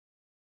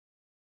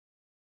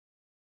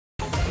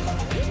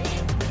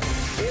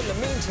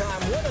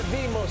time, one of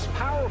the most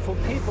powerful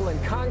people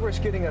in Congress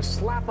getting a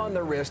slap on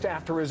the wrist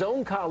after his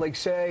own colleagues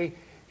say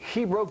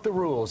he broke the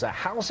rules. A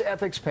House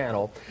ethics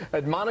panel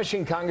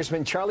admonishing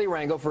Congressman Charlie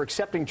Rangel for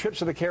accepting trips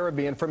to the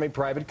Caribbean from a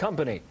private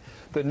company.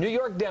 The New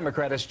York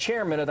Democrat is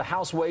chairman of the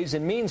House Ways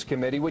and Means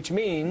Committee, which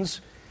means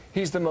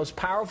he's the most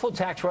powerful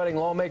tax-writing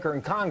lawmaker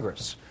in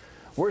Congress.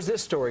 Where's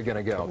this story going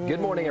to go? Good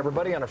morning,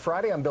 everybody. On a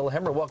Friday, I'm Bill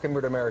Hemmer. Welcome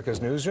to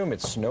America's Newsroom.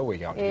 It's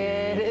snowy out here.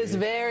 It is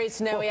very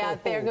snowy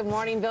out there. Good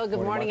morning, Bill.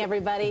 Good morning,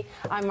 everybody.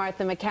 I'm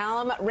Maarten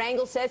McCallum.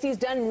 Rangel says he's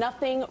done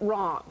nothing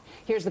wrong.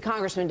 Here's the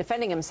congressman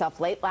defending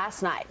himself late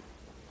last night.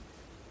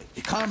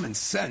 Common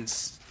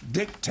sense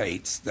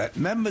dictates that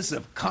members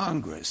of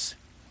Congress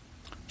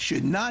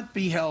should not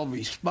be held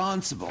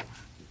responsible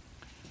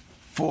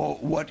for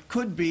what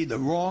could be the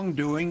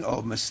wrongdoing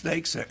or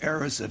mistakes or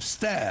errors of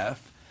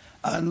staff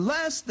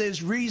unless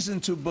there's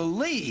reason to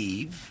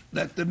believe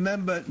that the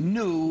member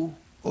knew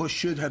or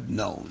should have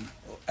known.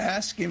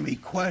 Asking me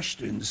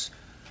questions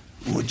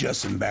would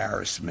just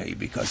embarrass me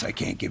because I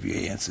can't give you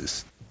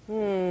answers.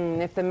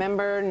 If the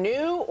member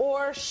knew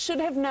or should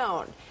have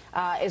known,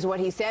 is what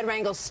he said.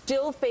 Rangel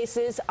still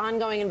faces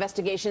ongoing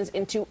investigations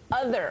into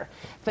other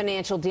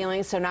financial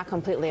dealings, so not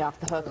completely off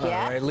the hook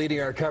yet. All right,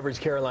 leading our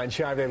coverage, Caroline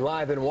Shively,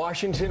 live in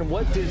Washington.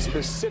 What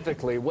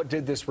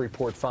did this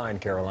report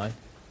find, Caroline?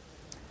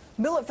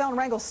 Bill, it found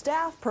Rangel's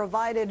staff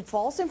provided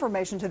false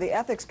information to the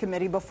Ethics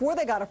Committee before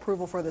they got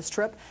approval for this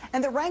trip,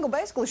 and that Rangel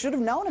basically should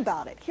have known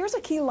about it. Here's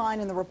a key line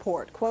in the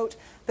report, quote,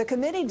 "The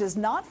committee does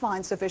not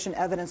find sufficient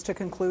evidence to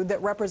conclude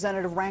that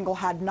Representative Rangel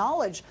had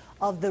knowledge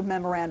of the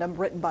memorandum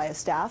written by his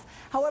staff.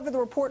 However, the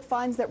report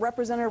finds that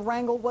Representative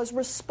Rangel was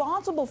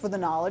responsible for the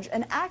knowledge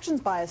and actions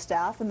by his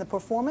staff in the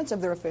performance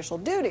of their official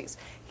duties."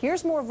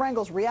 Here's more of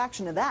Rangel's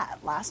reaction to that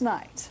last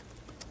night.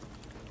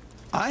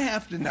 I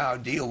have to now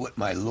deal with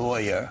my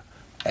lawyer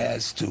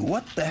as to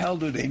what the hell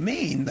do they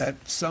mean that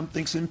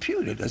something's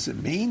imputed. Does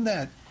it mean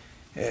that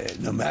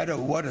no matter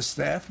what a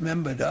staff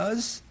member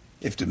does,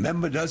 if the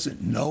member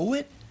doesn't know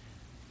it,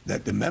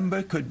 that the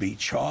member could be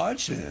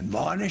charged and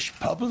admonished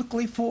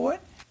publicly for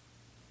it?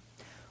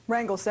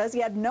 Rangel says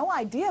he had no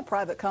idea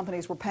private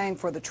companies were paying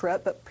for the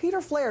trip, but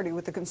Peter Flaherty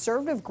with the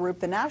conservative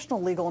group, the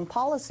National Legal and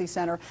Policy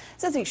Center,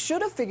 says he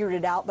should have figured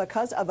it out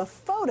because of a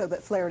photo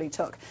that Flaherty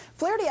took.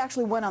 Flaherty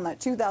actually went on that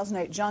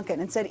 2008 junket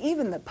and said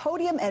even the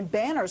podium and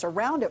banners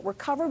around it were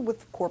covered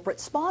with corporate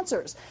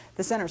sponsors.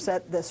 The center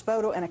sent this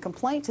photo in a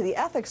complaint to the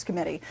Ethics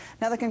Committee.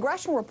 Now, the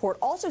congressional report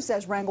also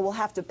says Rangel will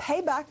have to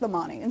pay back the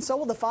money, and so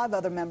will the 5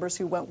 other members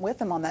who went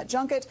with him on that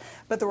junket.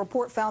 But the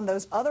report found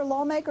those other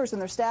lawmakers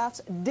and their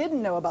staffs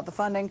didn't know about the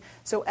funding,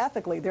 so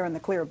ethically, they're in the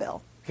clear,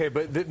 Bill. Okay,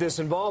 but this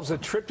involves a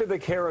trip to the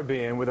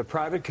Caribbean with a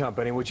private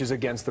company, which is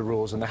against the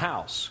rules in the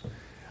House.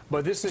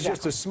 But this is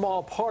just a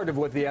small part of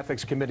what the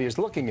Ethics Committee is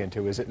looking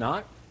into, is it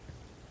not?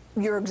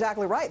 You're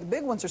exactly right. The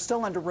big ones are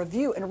still under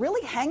review and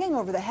really hanging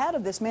over the head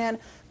of this man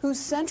who's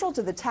central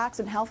to the tax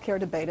and health care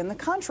debate in the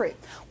country.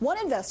 One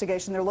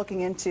investigation they're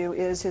looking into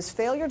is his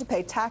failure to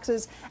pay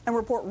taxes and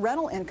report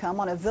rental income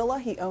on a villa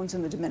he owns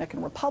in the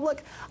Dominican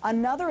Republic.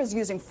 Another is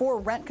using 4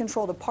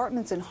 rent-controlled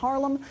apartments in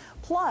Harlem,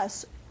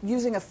 plus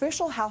using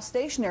official House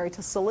stationery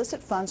to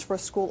solicit funds for a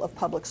school of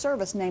public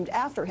service named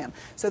after him.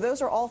 So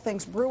those are all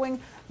things brewing.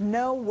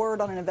 No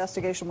word on an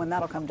investigation when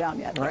that'll come down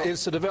yet. All right,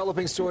 it's a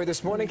developing story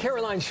this morning.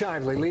 Caroline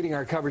Shively leading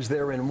our coverage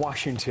there in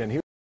Washington.